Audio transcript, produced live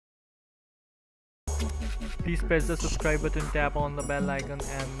Please press the subscribe button, tap on the bell icon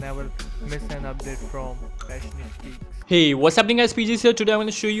and never miss an update from Passionate Geeks. Hey, what's happening guys, PG's here. Today I'm going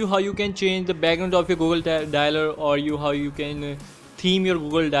to show you how you can change the background of your Google Dialer, or how you can theme your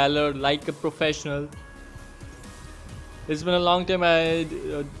Google Dialer like a professional. It's been a long time I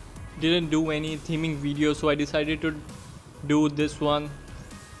didn't do any theming video, so I decided to do this one.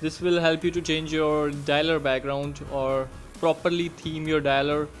 This will help you to change your dialer background or properly theme your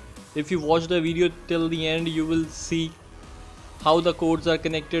dialer. If you watch the video till the end, you will see how the codes are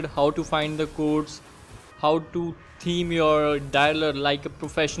connected, how to find the codes, how to theme your dialer like a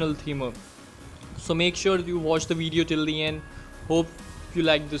professional themer. So make sure you watch the video till the end. Hope you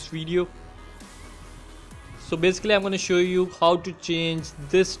like this video. So basically I'm going to show you how to change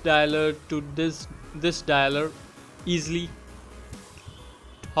this dialer to this dialer easily,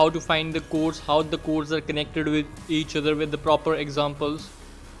 how to find the codes, how the codes are connected with each other with the proper examples.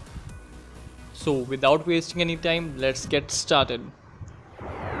 So without wasting any time, let's get started.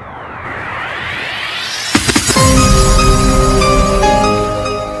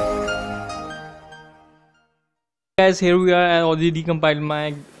 Guys, here we are. I already decompiled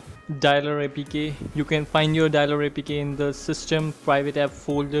my dialer APK. You can find your dialer APK in the system private app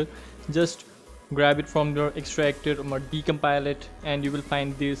folder. Just grab it from your extractor or decompile it and you will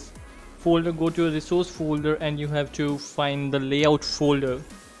find this folder. Go to a resource folder and you have to find the layout folder.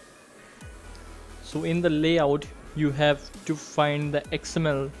 So in the layout you have to find the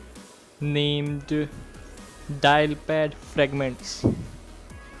XML named dialpad fragments.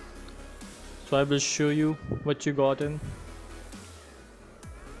 So I will show you what you got in.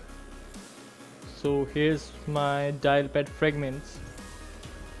 So here's my dialpad fragments.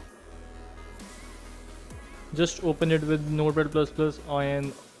 Just open it with Notepad++,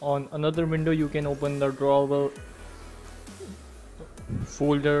 and on another window you can open the drawable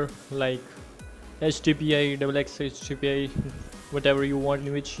folder like HTTPI, XXX HTTPI, whatever you want,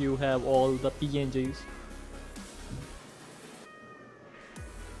 in which you have all the PNGs.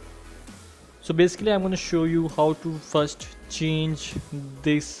 So basically I'm going to show you how to first change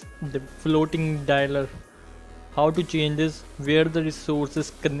the floating dialer, how to change this, where the resource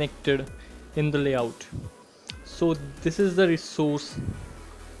is connected in the layout. So this is the resource,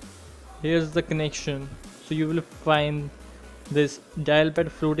 here's the connection. So you will find this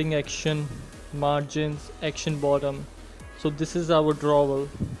dialpad floating action margins action bottom. So this is our drawable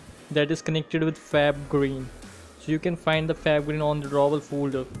that is connected with fab green. So you can find the fab green on the drawable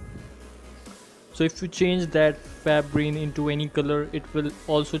folder. So if you change that fab green into any color, it will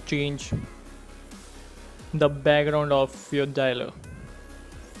also change the background of your dialer,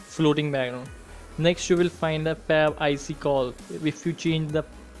 floating background. Next you will find the fab IC call. If you change the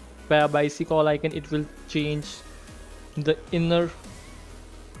fab IC call icon, it will change the inner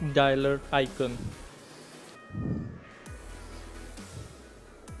dialer icon.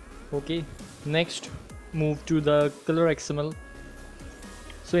 Okay, next move to the color XML.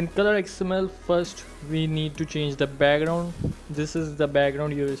 So in color XML, first we need to change the background. This is the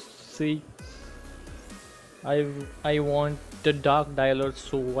background you see. I want the dark dialer,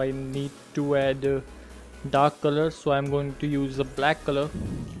 so I need to add a dark color. So I'm going to use the black color.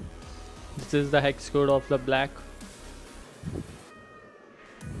 This is the hex code of the black.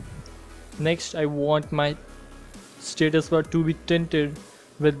 Next I want my status bar to be tinted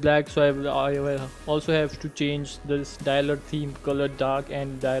with black, so I will also have to change this dialer theme color dark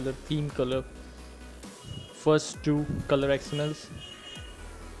and dialer theme color, first two color XMLs.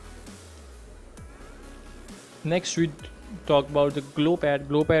 Next we talk about the glow pad.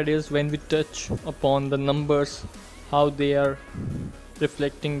 Glow pad is when we touch upon the numbers, how they are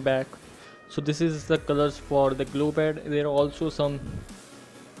reflecting back. So this is the colors for the glow pad. There are also some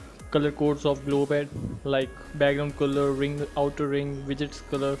color codes of glow pad like background color, ring, outer ring, widgets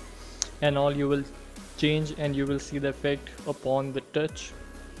color, and all you will change and you will see the effect upon the touch.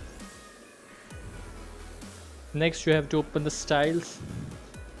 Next you have to open the styles.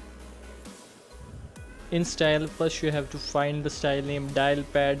 In style, first you have to find the style name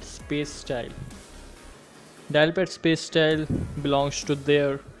dialpad space style. Dialpad space style belongs to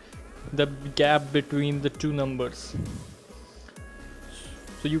the gap between the two numbers.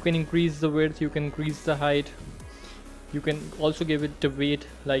 So you can increase the width, you can increase the height, you can also give it a weight,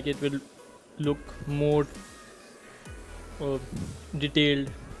 like it will look more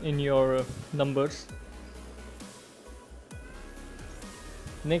detailed in your numbers.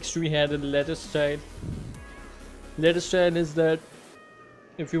 Next we had a letter style. Letter style is that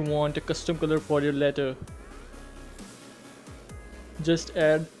if you want a custom color for your letter, just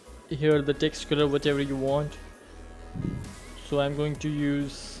add here the text color whatever you want. So I'm going to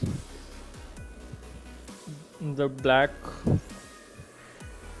use the black.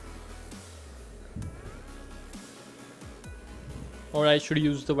 Or I should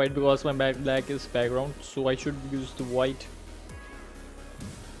use the white because my black is background, so I should use the white.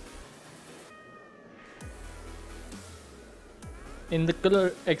 In the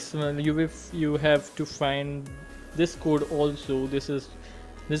color XML, you have to find this code also.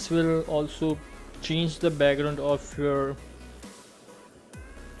 This will also change the background of your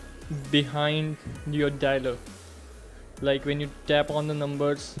behind your dialer. Like when you tap on the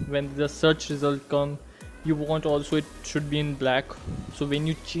numbers, when the search result come, you want also it should be in black. So when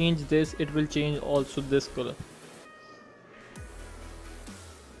you change this, it will change also this color.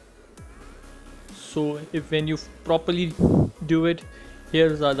 So if when you properly do it,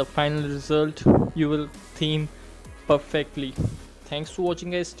 here's are the final result. You will theme perfectly. Thanks for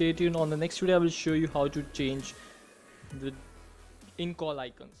watching, guys. Stay tuned. On the next video I will show you how to change the in call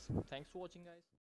icons. Thanks for watching, guys.